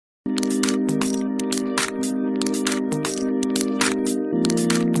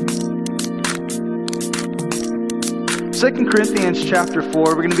Second Corinthians chapter 4,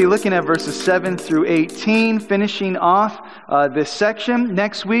 we're going to be looking at verses 7 through 18, finishing off this section.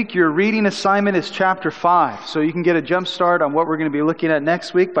 Next week, your reading assignment is chapter 5. So you can get a jump start on what we're going to be looking at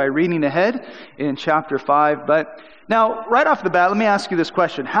next week by reading ahead in chapter 5. But now, right off the bat, let me ask you this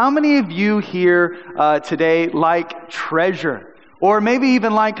question. How many of you here today like treasure? Or maybe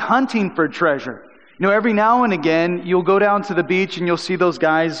even like hunting for treasure? You know, every now and again, you'll go down to the beach and you'll see those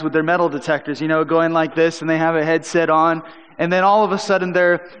guys with their metal detectors, going like this, and they have a headset on, and then all of a sudden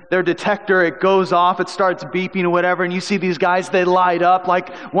their detector, it goes off, it starts beeping or whatever, and you see these guys, they light up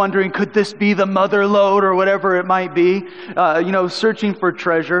like wondering, could this be the mother lode or whatever it might be, searching for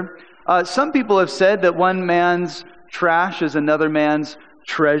treasure. Some people have said that one man's trash is another man's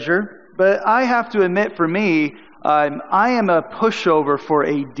treasure, but I have to admit, for me, I am a pushover for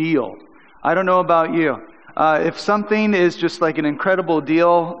a deal. I don't know about you. If something is just like an incredible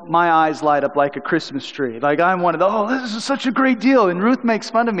deal, my eyes light up like a Christmas tree. Like I'm one of the, this is such a great deal. And Ruth makes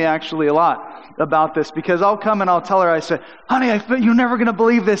fun of me actually a lot about this, because I'll come and I'll tell her, I say, honey, you're never going to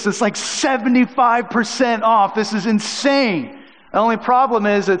believe this. It's like 75% off. This is insane. The only problem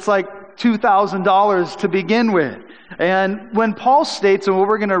is it's like $2,000 to begin with. And when Paul states, and what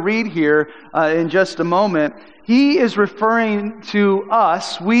we're going to read here in just a moment, he is referring to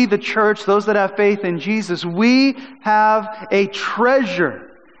us, we the church, those that have faith in Jesus. We have a treasure.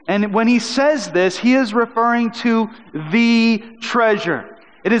 And when he says this, he is referring to the treasure.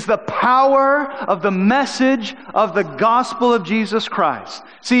 It is the power of the message of the gospel of Jesus Christ.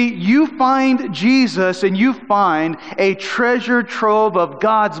 See, you find Jesus and you find a treasure trove of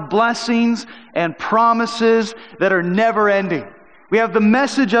God's blessings and promises that are never ending. We have the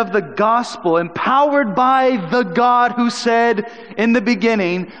message of the gospel empowered by the God who said in the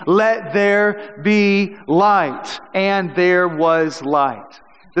beginning, let there be light. And there was light.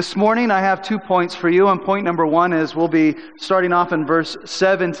 This morning I have 2 points for you. And point number one is, we'll be starting off in verse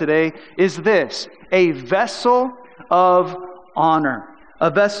 7 today, is this: a vessel of honor. A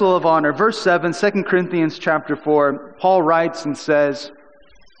vessel of honor. Verse 7, 2 Corinthians chapter 4, Paul writes and says,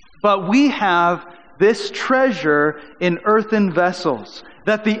 but we have this treasure in earthen vessels,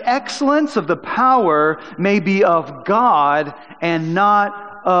 that the excellence of the power may be of God and not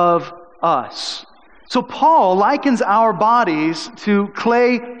of us. So Paul likens our bodies to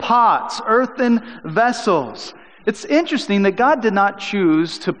clay pots, earthen vessels. It's interesting that God did not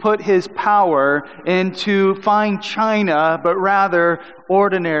choose to put His power into fine china, but rather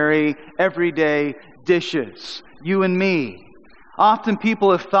ordinary, everyday dishes. You and me. Often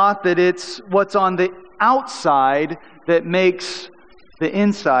people have thought that it's what's on the outside that makes the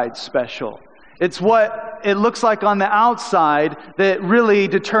inside special. It's what it looks like on the outside that really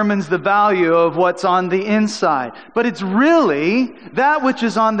determines the value of what's on the inside. But it's really that which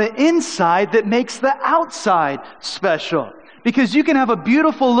is on the inside that makes the outside special. Because you can have a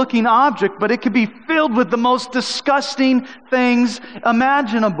beautiful looking object, but it could be filled with the most disgusting things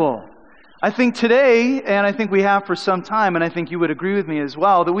imaginable. I think today, and I think we have for some time, and I think you would agree with me as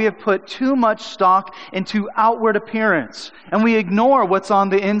well, that we have put too much stock into outward appearance, and we ignore what's on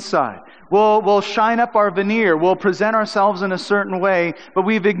the inside. We'll shine up our veneer, we'll present ourselves in a certain way, but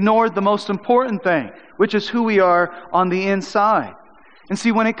we've ignored the most important thing, which is who we are on the inside. And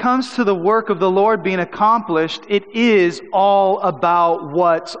see, when it comes to the work of the Lord being accomplished, it is all about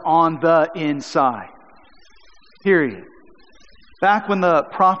what's on the inside. Period. Back when the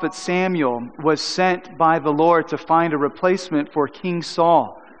prophet Samuel was sent by the Lord to find a replacement for King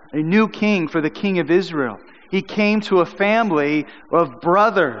Saul, a new king for the king of Israel, he came to a family of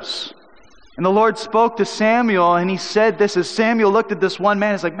brothers. And the Lord spoke to Samuel, and he said this as Samuel looked at this one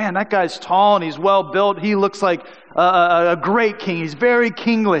man. He's like, man, that guy's tall and he's well built. He looks like a great king. He's very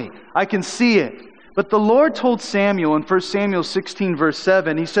kingly. I can see it. But the Lord told Samuel in 1 Samuel 16 verse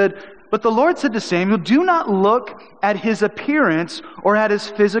 7, he said, but the Lord said to Samuel, do not look at his appearance or at his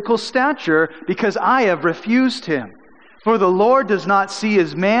physical stature, because I have refused him. For the Lord does not see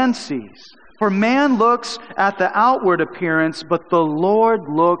as man sees. For man looks at the outward appearance, but the Lord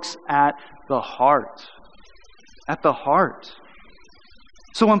looks at the heart. At the heart.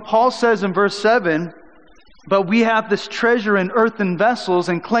 So when Paul says in verse 7, but we have this treasure in earthen vessels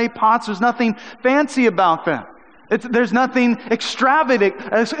and clay pots, there's nothing fancy about them. There's nothing extravagant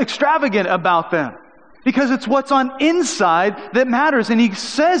about them. Because it's what's on inside that matters. And he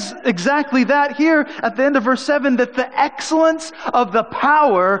says exactly that here at the end of verse 7, that the excellence of the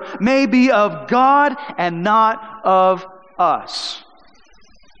power may be of God and not of us.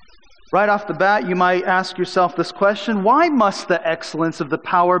 Right off the bat, you might ask yourself this question: why must the excellence of the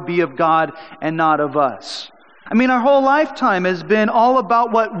power be of God and not of us? I mean, our whole lifetime has been all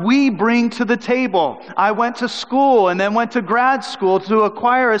about what we bring to the table. I went to school and then went to grad school to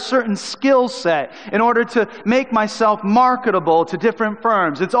acquire a certain skill set in order to make myself marketable to different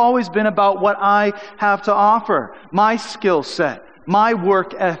firms. It's always been about what I have to offer, my skill set, my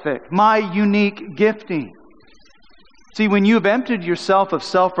work ethic, my unique gifting. See, when you've emptied yourself of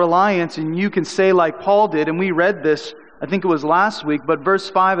self-reliance, and you can say like Paul did, and we read this, I think it was last week, but verse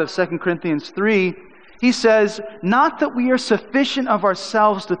 5 of 2 Corinthians 3, he says, not that we are sufficient of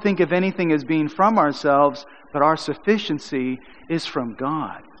ourselves to think of anything as being from ourselves, but our sufficiency is from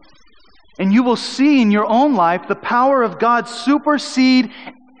God. And you will see in your own life the power of God supersede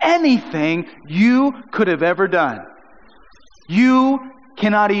anything you could have ever done. You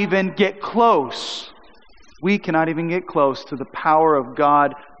cannot even get close. We cannot even get close to the power of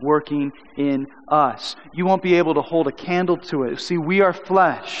God working in us. You won't be able to hold a candle to it. See, we are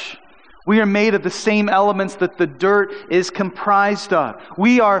flesh. We are made of the same elements that the dirt is comprised of.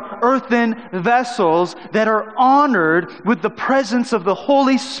 We are earthen vessels that are honored with the presence of the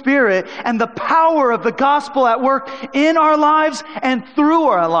Holy Spirit and the power of the gospel at work in our lives and through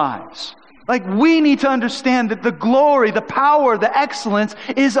our lives. Like, we need to understand that the glory, the power, the excellence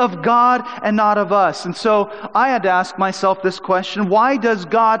is of God and not of us. And so I had to ask myself this question: why does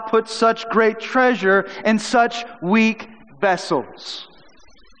God put such great treasure in such weak vessels?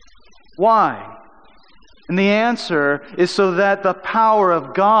 Why? And the answer is so that the power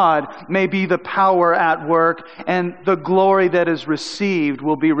of God may be the power at work, and the glory that is received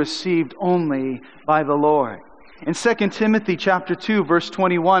will be received only by the Lord. In 2 Timothy chapter 2, verse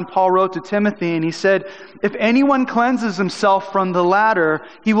 21, Paul wrote to Timothy and he said, if anyone cleanses himself from the latter,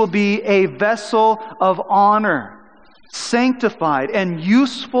 he will be a vessel of honor, sanctified and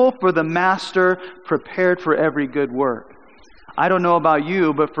useful for the master, prepared for every good work. I don't know about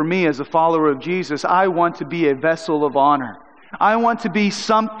you, but for me as a follower of Jesus, I want to be a vessel of honor. I want to be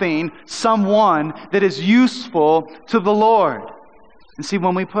someone that is useful to the Lord. And see,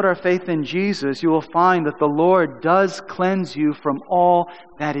 when we put our faith in Jesus, you will find that the Lord does cleanse you from all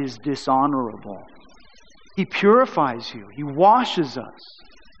that is dishonorable. He purifies you. He washes us.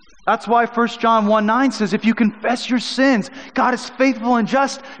 That's why 1 John 1:9 says, if you confess your sins, God is faithful and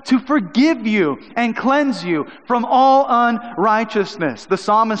just to forgive you and cleanse you from all unrighteousness. The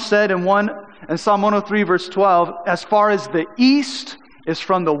psalmist said in Psalm 103 verse 12, as far as the east is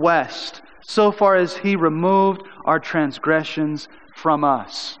from the west, so far as He removed our transgressions from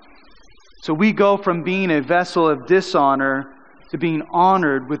us. So we go from being a vessel of dishonor to being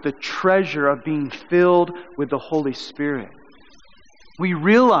honored with the treasure of being filled with the Holy Spirit. We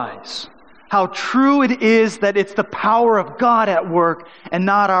realize how true it is that it's the power of God at work and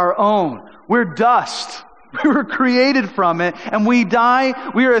not our own. We're dust. We were created from it, and we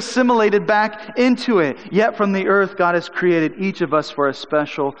die, we are assimilated back into it. Yet from the earth, God has created each of us for a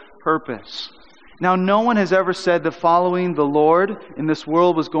special purpose. Now, no one has ever said that following the Lord in this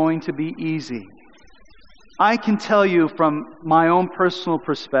world was going to be easy. I can tell you from my own personal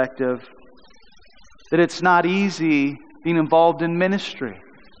perspective that it's not easy being involved in ministry.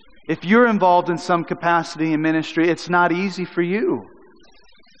 If you're involved in some capacity in ministry, it's not easy for you.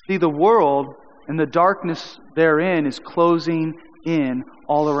 See, the world and the darkness therein is closing in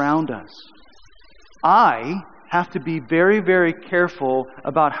all around us. I have to be very, very careful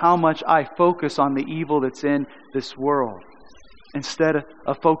about how much I focus on the evil that's in this world instead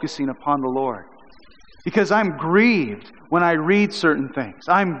of focusing upon the Lord. Because I'm grieved when I read certain things.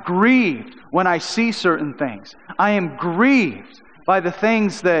 I'm grieved when I see certain things. I am grieved by the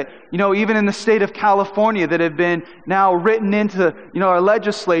things that, even in the state of California that have been now written into, our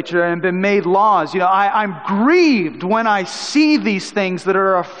legislature and been made laws. I'm grieved when I see these things that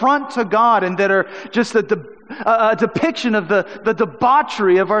are an affront to God and that are just a depiction of the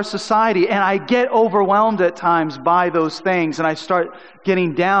debauchery of our society. And I get overwhelmed at times by those things, and I start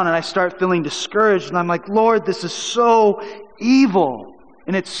getting down and I start feeling discouraged. And I'm like, Lord, this is so evil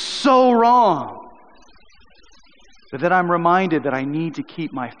and it's so wrong. But then I'm reminded that I need to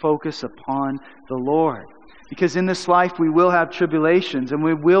keep my focus upon the Lord. Because in this life we will have tribulations and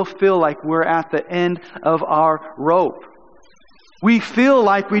we will feel like we're at the end of our rope. We feel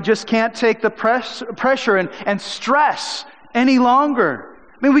like we just can't take the pressure and stress any longer.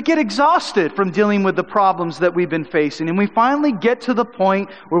 I mean, we get exhausted from dealing with the problems that we've been facing. And we finally get to the point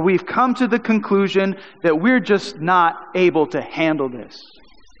where we've come to the conclusion that we're just not able to handle this.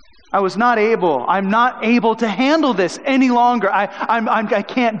 I'm not able to handle this any longer. I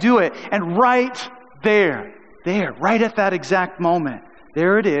can't do it. And right at that exact moment,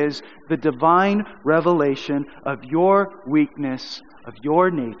 There it is, the divine revelation of your weakness, of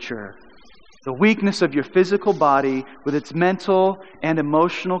your nature, the weakness of your physical body with its mental and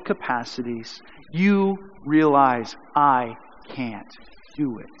emotional capacities. You realize, I can't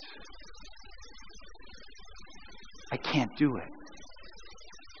do it. I can't do it.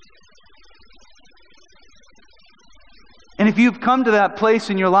 And if you've come to that place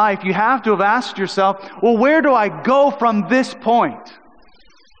in your life, you have to have asked yourself, well, where do I go from this point?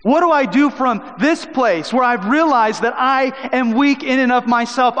 What do I do from this place where I've realized that I am weak in and of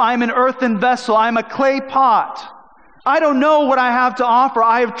myself? I'm an earthen vessel. I'm a clay pot. I don't know what I have to offer.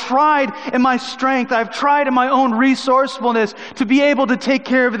 I have tried in my strength. I've tried in my own resourcefulness to be able to take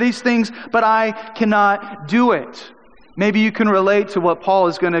care of these things, but I cannot do it. Maybe you can relate to what Paul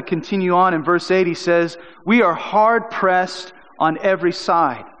is going to continue on in verse 8. He says, we are hard pressed on every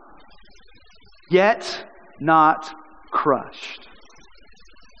side, yet not crushed.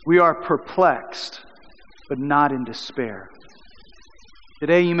 We are perplexed, but not in despair.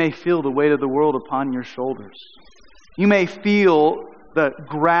 Today you may feel the weight of the world upon your shoulders. You may feel the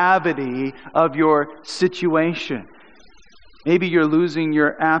gravity of your situation. Maybe you're losing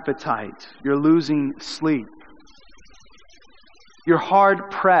your appetite. You're losing sleep. You're hard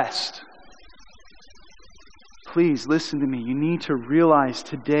pressed. Please listen to me. You need to realize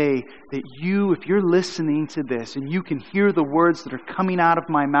today that if you're listening to this and you can hear the words that are coming out of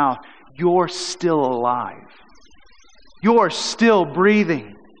my mouth, you're still alive. You're still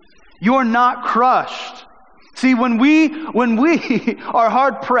breathing. You're not crushed. See, when we are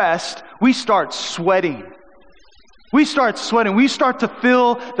hard pressed, we start sweating. We start sweating. We start to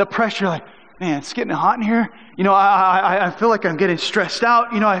feel the pressure like, man, it's getting hot in here. I feel like I'm getting stressed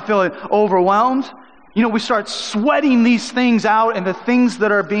out. I feel overwhelmed. We start sweating these things out, and the things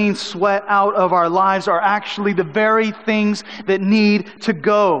that are being sweat out of our lives are actually the very things that need to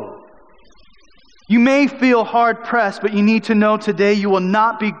go. You may feel hard pressed, but you need to know today you will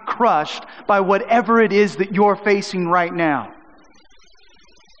not be crushed by whatever it is that you're facing right now.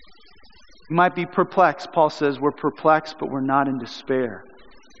 You might be perplexed. Paul says we're perplexed, but we're not in despair.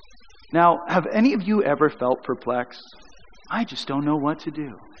 Now, have any of you ever felt perplexed? I just don't know what to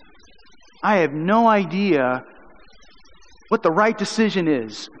do. I have no idea what the right decision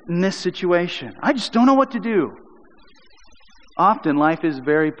is in this situation. I just don't know what to do. Often life is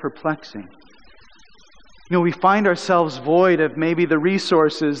very perplexing. We find ourselves void of maybe the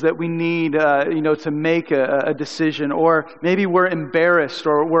resources that we need, to make a decision, or maybe we're embarrassed,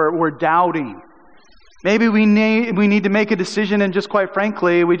 or we're doubting. Maybe we need to make a decision, and just quite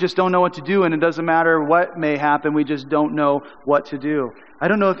frankly, we just don't know what to do, and it doesn't matter what may happen, we just don't know what to do. I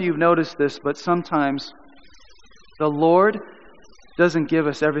don't know if you've noticed this, but sometimes the Lord doesn't give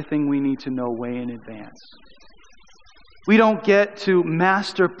us everything we need to know way in advance. We don't get to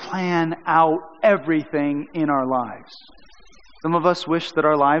master plan out everything in our lives. Some of us wish that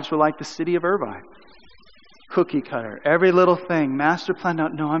our lives were like the city of Irvine. Cookie cutter, every little thing, master planned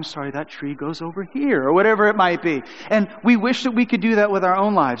out. No, I'm sorry, that tree goes over here, or whatever it might be. And we wish that we could do that with our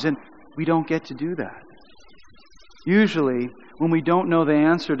own lives, and we don't get to do that. Usually, when we don't know the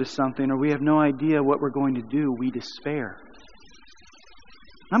answer to something, or we have no idea what we're going to do, we despair.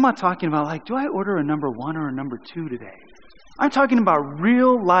 I'm not talking about do I order a number 1 or a number 2 today? I'm talking about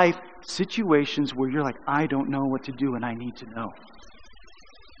real life situations where you're like, I don't know what to do and I need to know.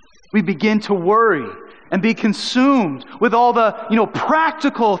 We begin to worry and be consumed with all the,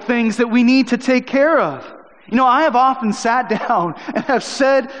 practical things that we need to take care of. I have often sat down and have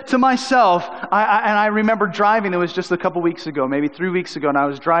said to myself, I remember driving, it was just a couple weeks ago, maybe 3 weeks ago, and I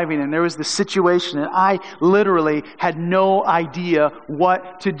was driving, and there was this situation, and I literally had no idea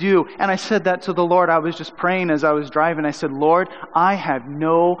what to do. And I said that to the Lord. I was just praying as I was driving. I said, Lord, I have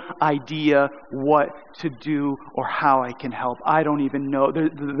no idea what to do or how I can help. I don't even know.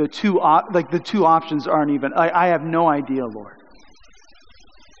 The two options aren't even, I have no idea, Lord.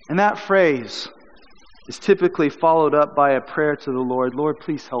 And that phrase is typically followed up by a prayer to the Lord. Lord,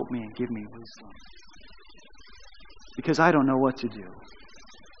 please help me and give me wisdom, because I don't know what to do.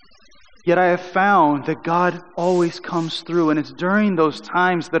 Yet I have found that God always comes through, and it's during those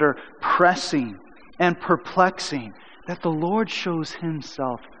times that are pressing and perplexing that the Lord shows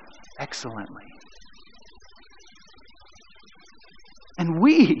Himself excellently. And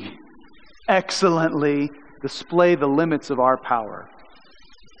we excellently display the limits of our power.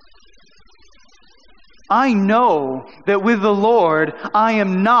 I know that with the Lord I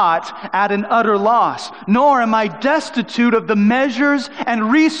am not at an utter loss, nor am I destitute of the measures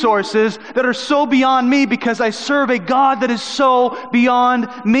and resources that are so beyond me, because I serve a God that is so beyond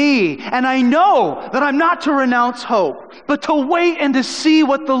me. And I know that I'm not to renounce hope, but to wait and to see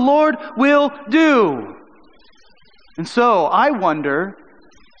what the Lord will do. And so I wonder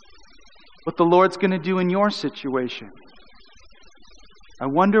what the Lord's going to do in your situation. I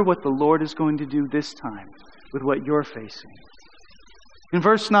wonder what the Lord is going to do this time with what you're facing. In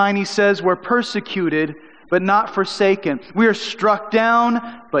verse 9, he says, we're persecuted, but not forsaken. We are struck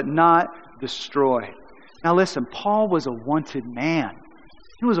down, but not destroyed. Now listen, Paul was a wanted man.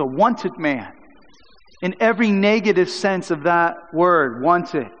 He was a wanted man. In every negative sense of that word,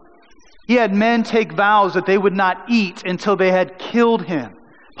 wanted. He had men take vows that they would not eat until they had killed him.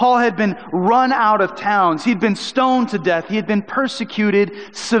 Paul had been run out of towns. He'd been stoned to death. He had been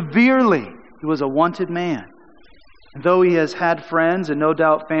persecuted severely. He was a wanted man. And though he has had friends and no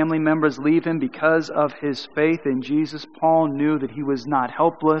doubt family members leave him because of his faith in Jesus, Paul knew that he was not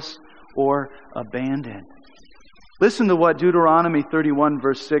helpless or abandoned. Listen to what Deuteronomy 31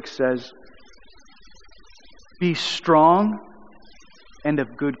 verse 6 says. Be strong and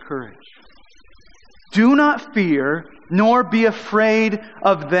of good courage. Do not fear, nor be afraid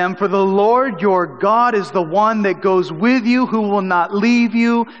of them, for the Lord your God is the one that goes with you, who will not leave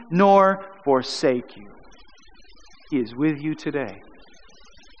you nor forsake you. He is with you today.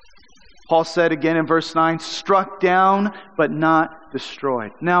 Paul said again in verse 9, struck down but not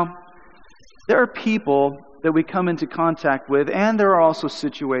destroyed. Now, there are people that we come into contact with, and there are also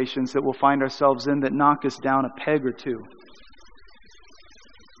situations that we'll find ourselves in that knock us down a peg or two.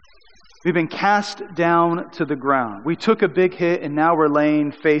 We've been cast down to the ground. We took a big hit and now we're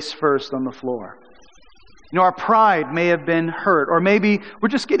laying face first on the floor. You know, our pride may have been hurt, or maybe we're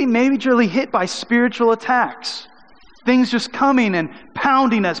just getting majorly hit by spiritual attacks. Things just coming and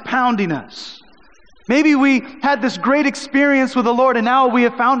pounding us. Maybe we had this great experience with the Lord and now we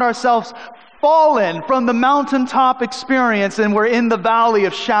have found ourselves fallen from the mountaintop experience and we're in the valley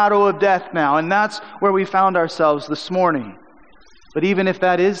of shadow of death now. And that's where we found ourselves this morning. But even if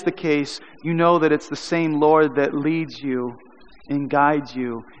that is the case, you know that it's the same Lord that leads you and guides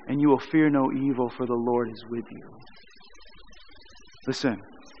you, and you will fear no evil, for the Lord is with you. Listen,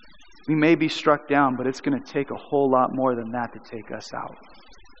 we may be struck down, but it's going to take a whole lot more than that to take us out.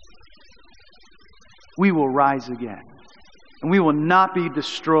 We will rise again, and we will not be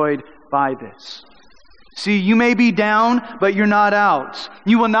destroyed by this. See, you may be down, but you're not out.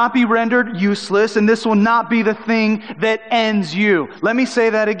 You will not be rendered useless, and this will not be the thing that ends you. Let me say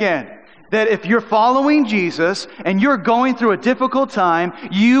that again. That if you're following Jesus and you're going through a difficult time,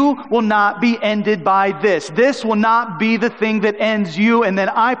 you will not be ended by this. This will not be the thing that ends you. And then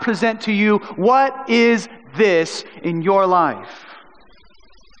I present to you, what is this in your life?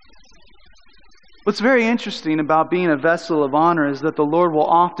 What's very interesting about being a vessel of honor is that the Lord will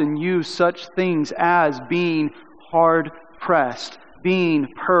often use such things as being hard-pressed, being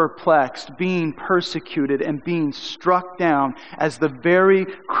perplexed, being persecuted, and being struck down as the very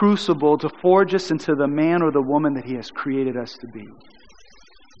crucible to forge us into the man or the woman that He has created us to be.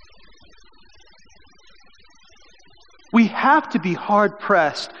 We have to be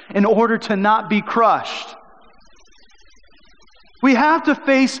hard-pressed in order to not be crushed. We have to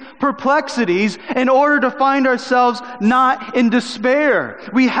face perplexities in order to find ourselves not in despair.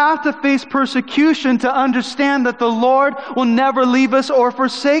 We have to face persecution to understand that the Lord will never leave us or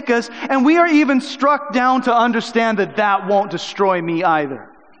forsake us. And we are even struck down to understand that that won't destroy me either,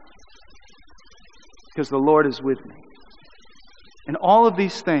 because the Lord is with me. And all of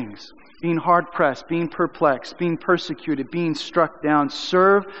these things, being hard-pressed, being perplexed, being persecuted, being struck down,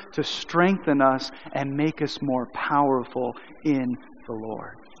 serve to strengthen us and make us more powerful in the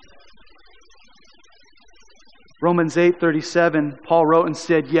Lord. Romans 8:37, Paul wrote and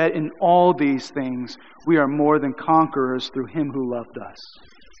said, yet in all these things we are more than conquerors through Him who loved us.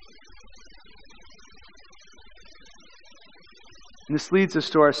 And this leads us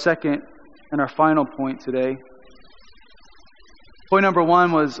to our second and our final point today. Point number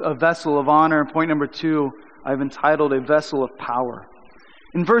 1 was a vessel of honor. Point number 2, I've entitled a vessel of power.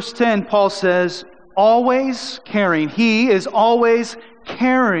 In verse 10, Paul says, always carrying. He is always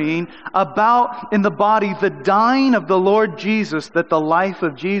carrying about in the body the dying of the Lord Jesus, that the life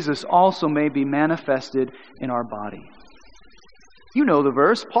of Jesus also may be manifested in our body. You know the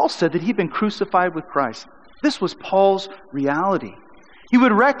verse. Paul said that he'd been crucified with Christ. This was Paul's reality. He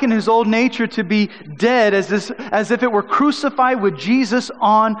would reckon his old nature to be dead as if it were crucified with Jesus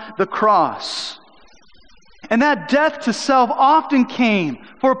on the cross. And that death to self often came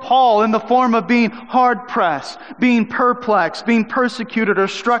for Paul in the form of being hard-pressed, being perplexed, being persecuted, or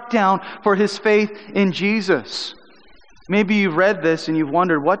struck down for his faith in Jesus. Maybe you've read this and you've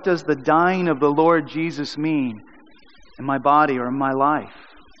wondered, what does the dying of the Lord Jesus mean in my body or in my life?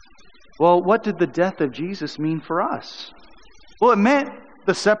 Well, what did the death of Jesus mean for us? Well, it meant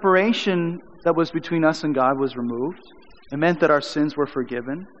the separation that was between us and God was removed. It meant that our sins were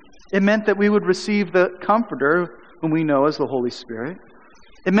forgiven. It meant that we would receive the Comforter, whom we know as the Holy Spirit.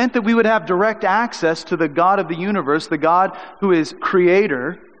 It meant that we would have direct access to the God of the universe, the God who is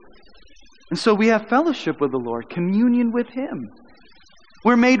Creator. And so we have fellowship with the Lord, communion with Him.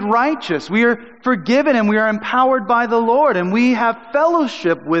 We're made righteous. We are forgiven and we are empowered by the Lord. And we have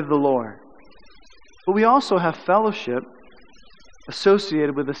fellowship with the Lord. But we also have fellowship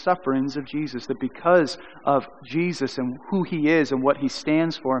associated with the sufferings of Jesus, that because of Jesus and who He is and what He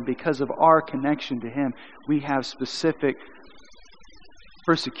stands for, and because of our connection to Him, we have specific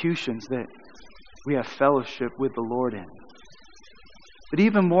persecutions that we have fellowship with the Lord in. But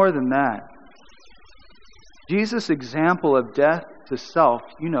even more than that, Jesus' example of death to self,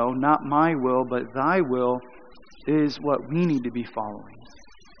 not my will, but thy will, is what we need to be following.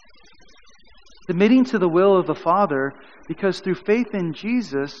 Submitting to the will of the Father, because through faith in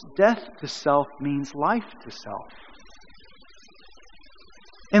Jesus, death to self means life to self.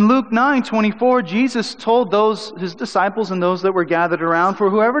 In Luke 9:24, Jesus told His disciples and those that were gathered around, "For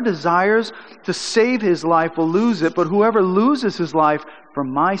whoever desires to save his life will lose it, but whoever loses his life for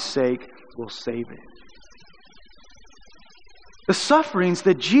my sake will save it." The sufferings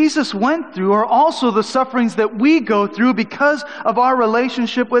that Jesus went through are also the sufferings that we go through because of our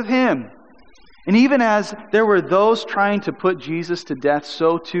relationship with Him. And even as there were those trying to put Jesus to death,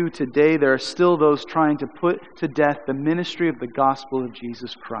 so too today there are still those trying to put to death the ministry of the gospel of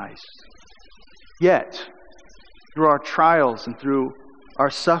Jesus Christ. Yet, through our trials and through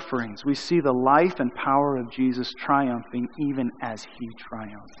our sufferings, we see the life and power of Jesus triumphing even as He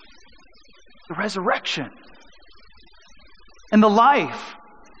triumphed. The resurrection and the life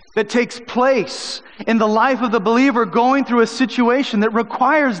that takes place in the life of the believer going through a situation that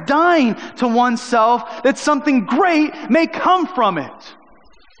requires dying to oneself, that something great may come from it.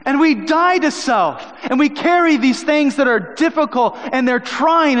 And we die to self, and we carry these things that are difficult, and they're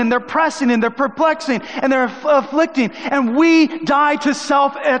trying, and they're pressing, and they're perplexing, and they're afflicting, and we die to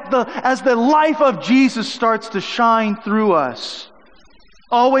self as the life of Jesus starts to shine through us.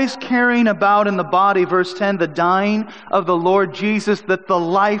 Always carrying about in the body, verse 10, the dying of the Lord Jesus, that the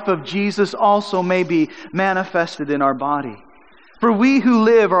life of Jesus also may be manifested in our body. For we who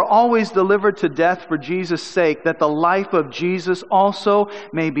live are always delivered to death for Jesus' sake, that the life of Jesus also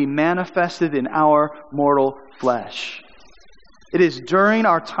may be manifested in our mortal flesh. It is during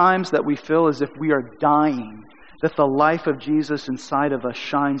our times that we feel as if we are dying, that the life of Jesus inside of us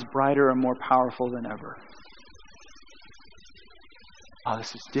shines brighter and more powerful than ever. Oh,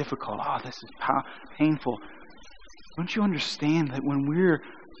 this is difficult. Oh, this is painful. Don't you understand that when we're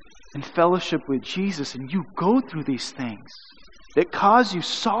in fellowship with Jesus and you go through these things that cause you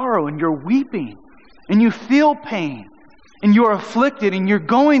sorrow and you're weeping and you feel pain and you're afflicted and you're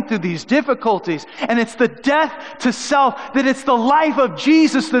going through these difficulties, and it's the death to self, that it's the life of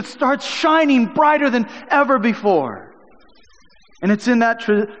Jesus that starts shining brighter than ever before. And it's in that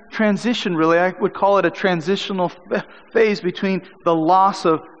transition, really, I would call it a transitional phase between the loss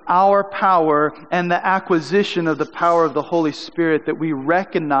of our power and the acquisition of the power of the Holy Spirit, that we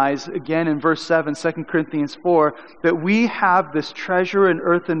recognize, again in verse 7, 2 Corinthians 4, that we have this treasure in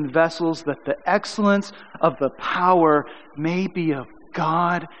earthen vessels, that the excellence of the power may be of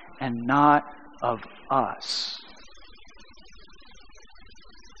God and not of us.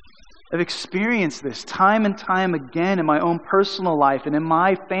 I've experienced this time and time again in my own personal life and in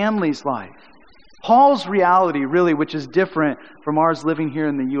my family's life. Paul's reality, really, which is different from ours living here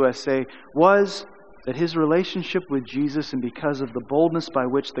in the USA, was that his relationship with Jesus, and because of the boldness by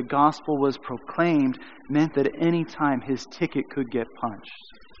which the gospel was proclaimed, meant that at any time his ticket could get punched.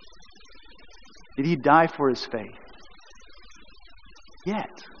 Did he die for his faith?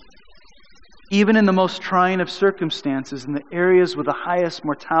 Yet, even in the most trying of circumstances, in the areas with the highest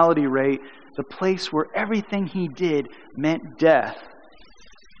mortality rate, the place where everything he did meant death,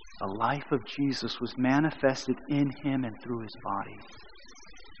 the life of Jesus was manifested in him and through his body.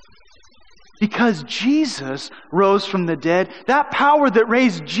 Because Jesus rose from the dead, that power that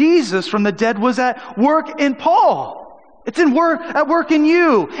raised Jesus from the dead was at work in Paul. It's at work in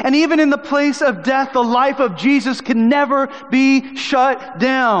you. And even in the place of death, the life of Jesus can never be shut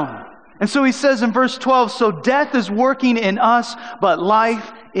down. And so he says in verse 12, so death is working in us, but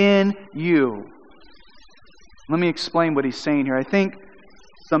life in you. Let me explain what he's saying here. I think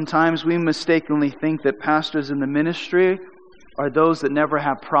sometimes we mistakenly think that pastors in the ministry are those that never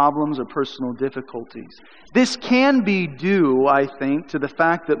have problems or personal difficulties. This can be due, I think, to the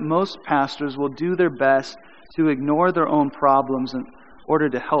fact that most pastors will do their best to ignore their own problems in order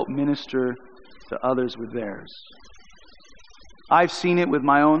to help minister to others with theirs. I've seen it with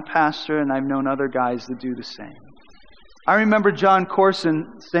my own pastor, and I've known other guys that do the same. I remember John Corson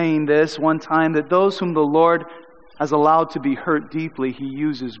saying this one time, that those whom the Lord has allowed to be hurt deeply, He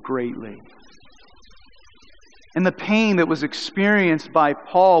uses greatly. And the pain that was experienced by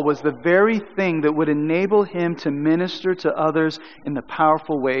Paul was the very thing that would enable him to minister to others in the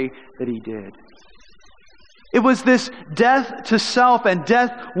powerful way that he did. It was this death to self and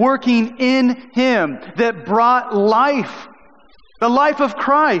death working in him that brought life, the life of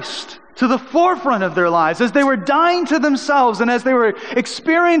Christ, to the forefront of their lives as they were dying to themselves and as they were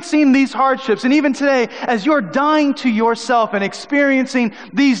experiencing these hardships. And even today, as you're dying to yourself and experiencing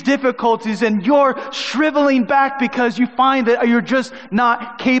these difficulties and you're shriveling back because you find that you're just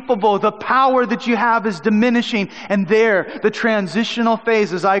not capable, the power that you have is diminishing. And there, the transitional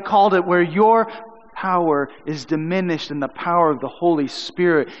phase, as I called it, where your power is diminished and the power of the Holy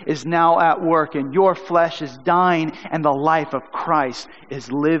Spirit is now at work and your flesh is dying and the life of Christ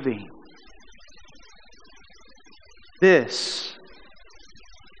is living. This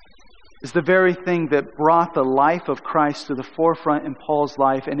is the very thing that brought the life of Christ to the forefront in Paul's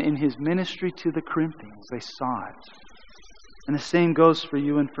life and in his ministry to the Corinthians. They saw it. And the same goes for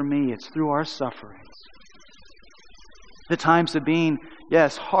you and for me. It's through our sufferings. The times of being,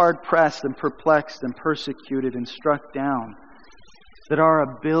 yes, hard-pressed and perplexed and persecuted and struck down, that our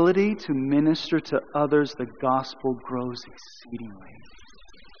ability to minister to others the gospel grows exceedingly.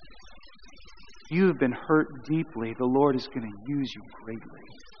 If you have been hurt deeply, the Lord is going to use you greatly.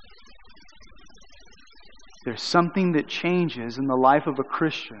 There's something that changes in the life of a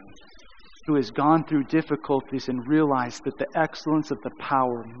Christian who has gone through difficulties and realized that the excellence of the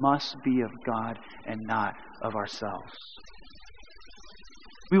power must be of God and not of ourselves.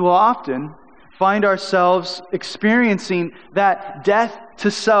 We will often find ourselves experiencing that death to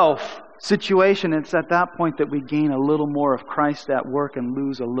self situation. It's at that point that we gain a little more of Christ at work and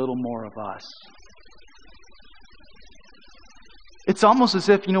lose a little more of us. It's almost as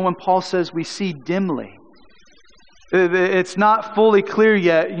if, when Paul says we see dimly. It's not fully clear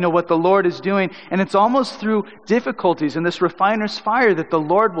yet, what the Lord is doing. And it's almost through difficulties and this refiner's fire that the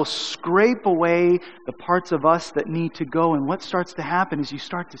Lord will scrape away the parts of us that need to go. And what starts to happen is you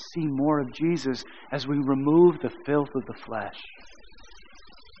start to see more of Jesus as we remove the filth of the flesh.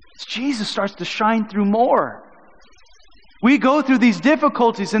 Jesus starts to shine through more. We go through these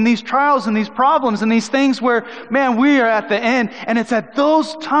difficulties and these trials and these problems and these things where, we are at the end. And it's at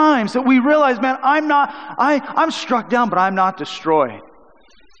those times that we realize, I'm struck down, but I'm not destroyed.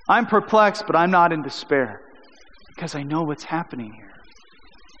 I'm perplexed, but I'm not in despair. Because I know what's happening here.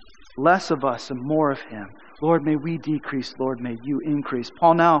 Less of us and more of Him. Lord, may we decrease. Lord, may you increase.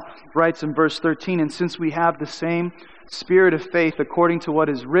 Paul now writes in verse 13, and since we have the same spirit of faith according to what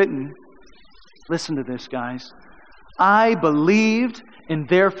is written, listen to this, guys. I believed, and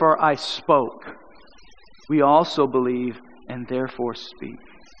therefore I spoke. We also believe, and therefore speak.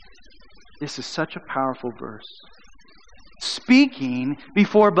 This is such a powerful verse. Speaking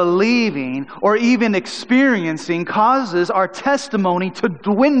before believing or even experiencing causes our testimony to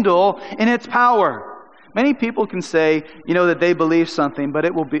dwindle in its power. Many people can say, that they believe something, but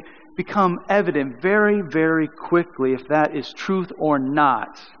it will become evident very, very quickly if that is truth or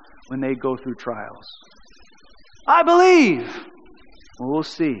not when they go through trials. I believe. Well, we'll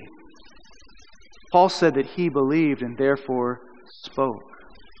see. Paul said that he believed and therefore spoke.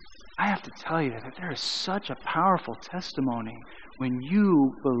 I have to tell you that there is such a powerful testimony when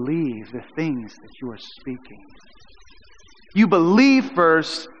you believe the things that you are speaking. You believe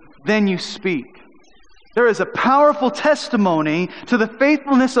first, then you speak. There is a powerful testimony to the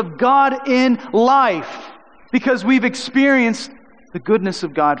faithfulness of God in life because we've experienced the goodness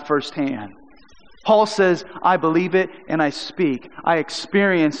of God firsthand. Paul says, I believe it and I speak. I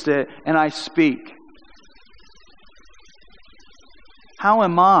experienced it and I speak. How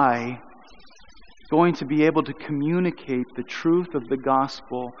am I going to be able to communicate the truth of the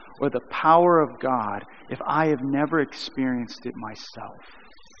gospel or the power of God if I have never experienced it myself?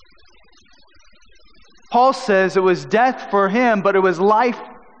 Paul says it was death for him, but it was life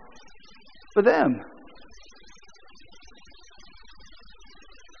for them.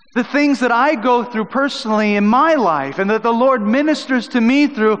 The things that I go through personally in my life and that the Lord ministers to me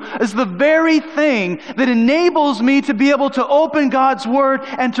through is the very thing that enables me to be able to open God's Word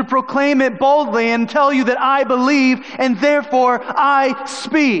and to proclaim it boldly and tell you that I believe and therefore I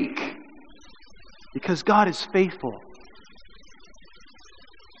speak. Because God is faithful.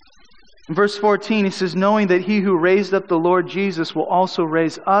 In verse 14, he says, knowing that He who raised up the Lord Jesus will also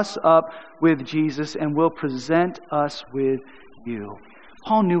raise us up with Jesus and will present us with you.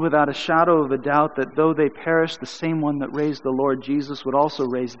 Paul knew without a shadow of a doubt that though they perished, the same one that raised the Lord Jesus would also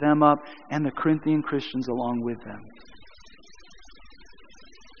raise them up and the Corinthian Christians along with them.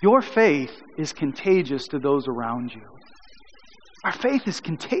 Your faith is contagious to those around you. Our faith is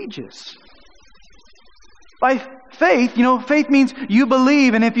contagious. By faith, faith means you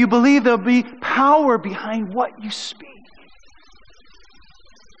believe, and if you believe, there'll be power behind what you speak.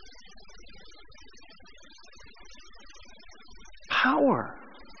 Power.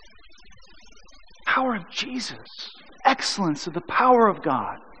 Power of Jesus. Excellence of the power of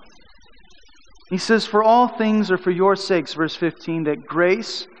God. He says, for all things are for your sakes, verse 15, that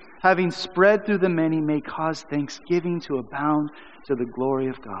grace, having spread through the many, may cause thanksgiving to abound to the glory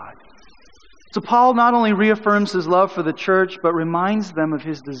of God. So Paul not only reaffirms his love for the church, but reminds them of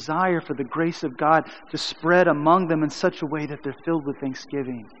his desire for the grace of God to spread among them in such a way that they're filled with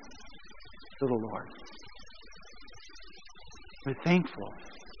thanksgiving to the Lord. We're thankful.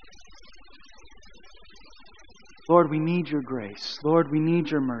 Lord, we need your grace. Lord, we need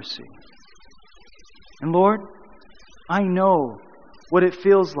your mercy. And Lord, I know what it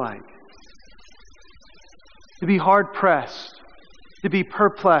feels like to be hard-pressed, to be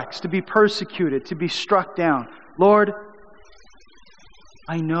perplexed, to be persecuted, to be struck down. Lord,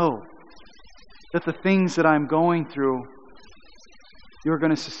 I know that the things that I'm going through, you're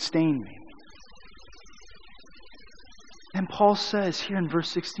going to sustain me. And Paul says here in verse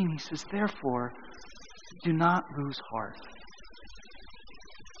 16, he says, therefore, do not lose heart.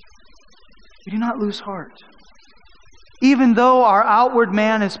 We do not lose heart. Even though our outward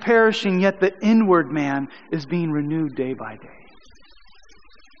man is perishing, yet the inward man is being renewed day by day.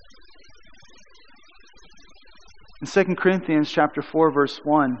 In 2 Corinthians chapter 4, verse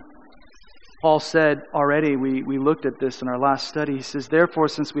 1, Paul said already, we looked at this in our last study, he says, therefore,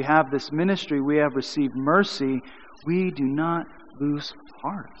 since we have this ministry, we have received mercy, we do not lose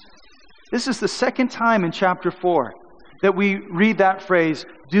heart. This is the second time in chapter 4 that we read that phrase,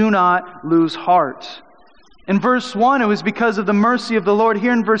 do not lose heart. In verse 1, it was because of the mercy of the Lord.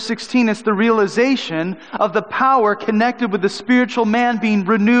 Here in verse 16, it's the realization of the power connected with the spiritual man being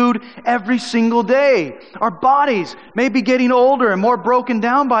renewed every single day. Our bodies may be getting older and more broken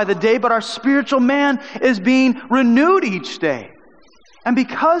down by the day, but our spiritual man is being renewed each day. And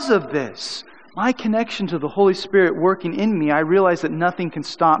because of this, my connection to the Holy Spirit working in me, I realize that nothing can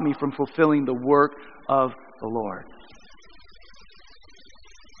stop me from fulfilling the work of the Lord.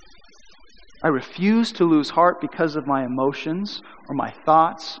 I refuse to lose heart because of my emotions or my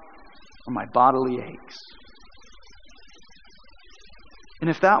thoughts or my bodily aches. And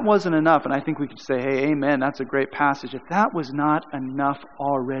if that wasn't enough, and I think we could say, hey, amen, that's a great passage. If that was not enough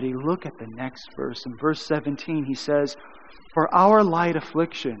already, look at the next verse. In verse 17, he says, for our light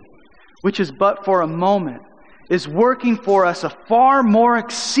affliction, which is but for a moment, is working for us a far more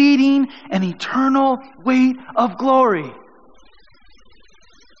exceeding and eternal weight of glory.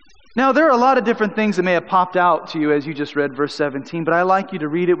 Now, there are a lot of different things that may have popped out to you as you just read verse 17, but I like you to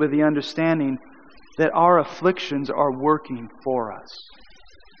read it with the understanding that our afflictions are working for us.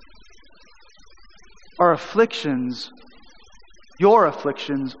 Our afflictions, your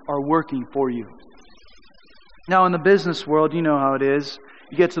afflictions, are working for you. Now, in the business world, you know how it is.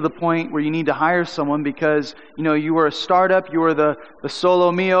 You get to the point where you need to hire someone because, you were a startup, you were the solo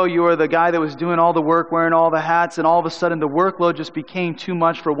mio, you were the guy that was doing all the work, wearing all the hats, and all of a sudden the workload just became too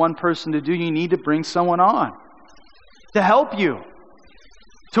much for one person to do. You need to bring someone on to help you,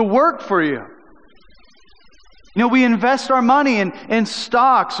 to work for you. We invest our money in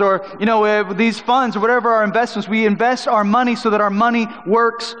stocks or, these funds or whatever our investments. We invest our money so that our money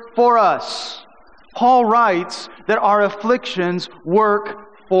works for us. Paul writes that our afflictions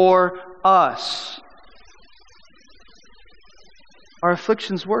work for us. Our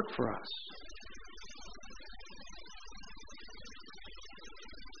afflictions work for us.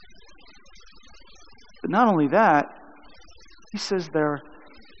 But not only that, he says they're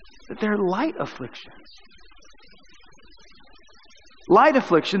light afflictions. Light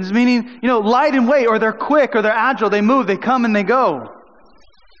afflictions meaning, light in weight, or they're quick, or they're agile, they move, they come and they go.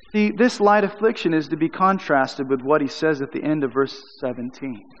 See, this light affliction is to be contrasted with what he says at the end of verse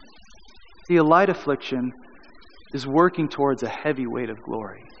 17. See, a light affliction is working towards a heavy weight of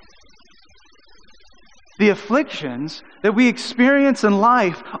glory. The afflictions that we experience in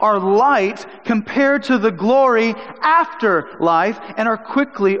life are light compared to the glory after life and are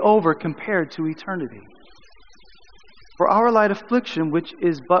quickly over compared to eternity. For our light affliction, which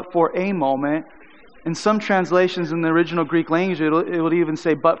is but for a moment, in some translations in the original Greek language, it would even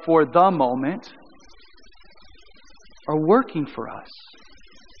say, but for the moment, are working for us.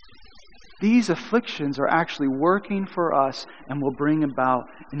 These afflictions are actually working for us and will bring about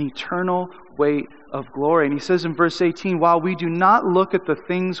an eternal weight of glory. And he says in verse 18, while we do not look at the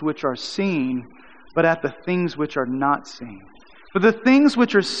things which are seen, but at the things which are not seen. For the things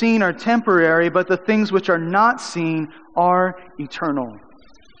which are seen are temporary, but the things which are not seen are eternal.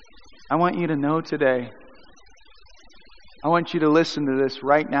 I want you to know today, I want you to listen to this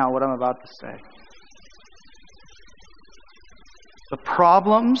right now, what I'm about to say. The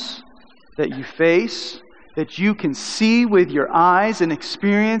problems that you face, that you can see with your eyes and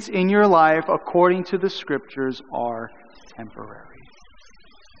experience in your life according to the Scriptures, are temporary.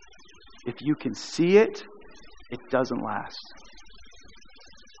 If you can see it, it doesn't last.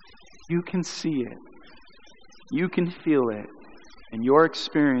 You can see it. You can feel it. And you're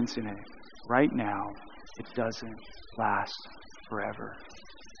experiencing it right now. It doesn't last forever.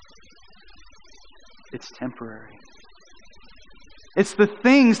 It's temporary. It's the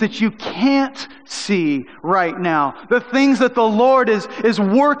things that you can't see right now. The things that the Lord is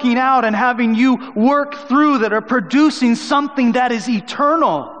working out and having you work through that are producing something that is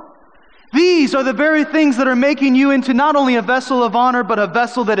eternal. These are the very things that are making you into not only a vessel of honor, but a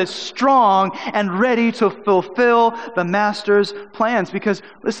vessel that is strong and ready to fulfill the Master's plans. Because,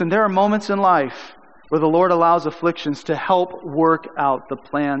 listen, there are moments in life where the Lord allows afflictions to help work out the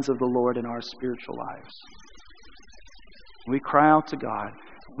plans of the Lord in our spiritual lives. We cry out to God.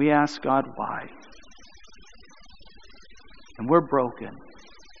 We ask God why. And we're broken.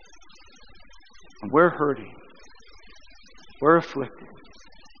 And we're hurting. We're afflicted.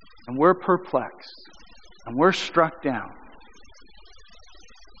 And we're perplexed. And we're struck down.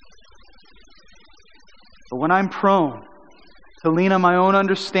 But when I'm prone to lean on my own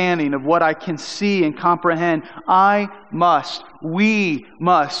understanding of what I can see and comprehend, we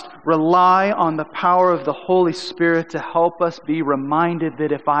must rely on the power of the Holy Spirit to help us be reminded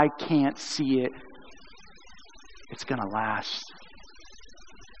that if I can't see it, it's going to last.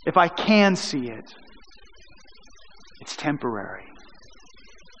 If I can see it, it's temporary.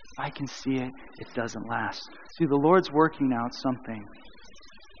 If I can see it, it doesn't last. See, the Lord's working out something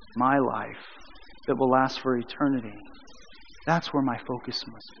in my life that will last for eternity. That's where my focus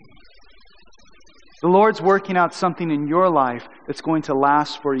must be. The Lord's working out something in your life that's going to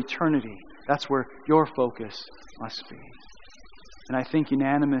last for eternity. That's where your focus must be. And I think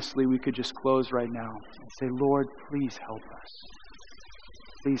unanimously we could just close right now and say, Lord, please help us.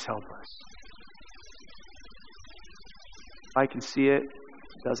 Please help us. If I can see it,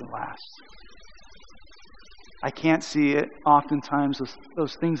 it doesn't last. I can't see it. Oftentimes,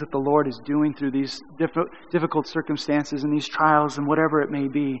 those things that the Lord is doing through these difficult circumstances and these trials and whatever it may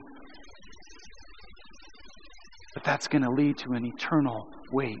be. But that's going to lead to an eternal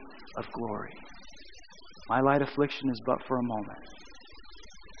weight of glory. My light affliction is but for a moment.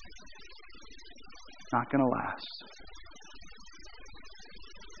 It's not going to last.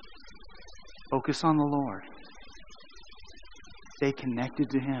 Focus on the Lord. Stay connected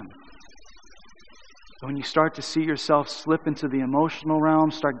to Him. When you start to see yourself slip into the emotional realm,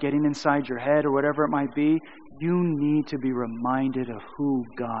 start getting inside your head or whatever it might be, you need to be reminded of who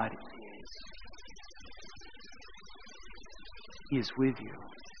God is. He is with you.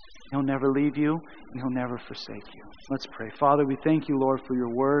 He'll never leave you, and He'll never forsake you. Let's pray. Father, we thank you, Lord, for your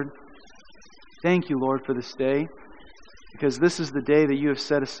word. Thank you, Lord, for this day, because this is the day that you have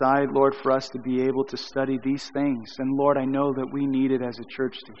set aside, Lord, for us to be able to study these things. And Lord, I know that we need it as a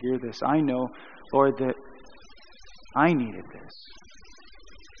church to hear this. I know, Lord, that I needed this.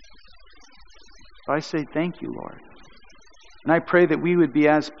 So I say thank you, Lord. And I pray that we would be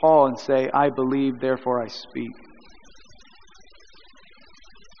as Paul and say, I believe, therefore I speak.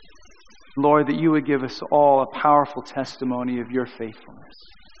 Lord, that you would give us all a powerful testimony of your faithfulness.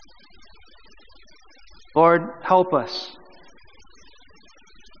 Lord, help us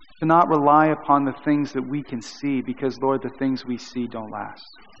to not rely upon the things that we can see, because, Lord, the things we see don't last.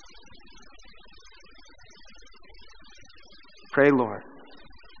 Pray, Lord,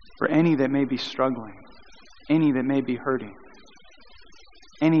 for any that may be struggling, any that may be hurting,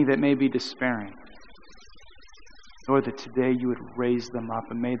 any that may be despairing. Lord, that today you would raise them up,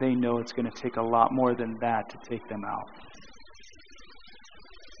 and may they know it's going to take a lot more than that to take them out.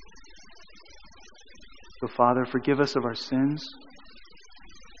 So, Father, forgive us of our sins.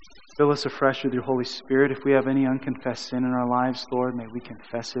 Fill us afresh with your Holy Spirit. If we have any unconfessed sin in our lives, Lord, may we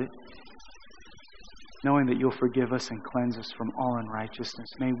confess it, knowing that you'll forgive us and cleanse us from all unrighteousness.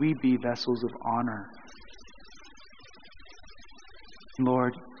 May we be vessels of honor.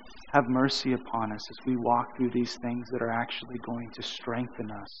 Lord, have mercy upon us as we walk through these things that are actually going to strengthen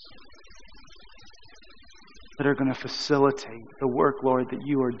us, that are going to facilitate the work, Lord, that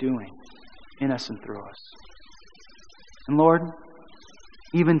you are doing in us and through us. And Lord,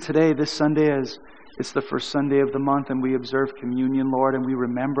 even today, this Sunday, as it's the first Sunday of the month and we observe communion, Lord, and we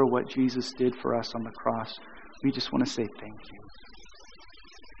remember what Jesus did for us on the cross, we just want to say thank you.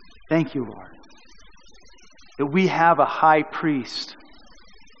 Thank you, Lord, that we have a high priest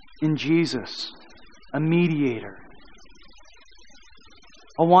in Jesus, a mediator,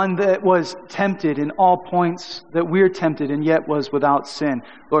 a one that was tempted in all points that we're tempted and yet was without sin.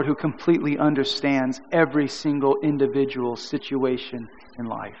 Lord, who completely understands every single individual situation in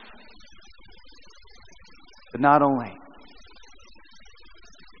life. But not only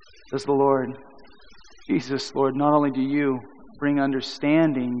does the Lord, Jesus, Lord, not only do you bring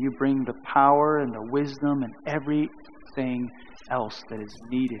understanding, you bring the power and the wisdom and everything else that is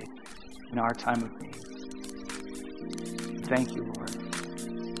needed in our time of need. Thank you, Lord.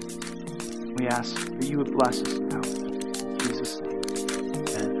 We ask that you would bless us now.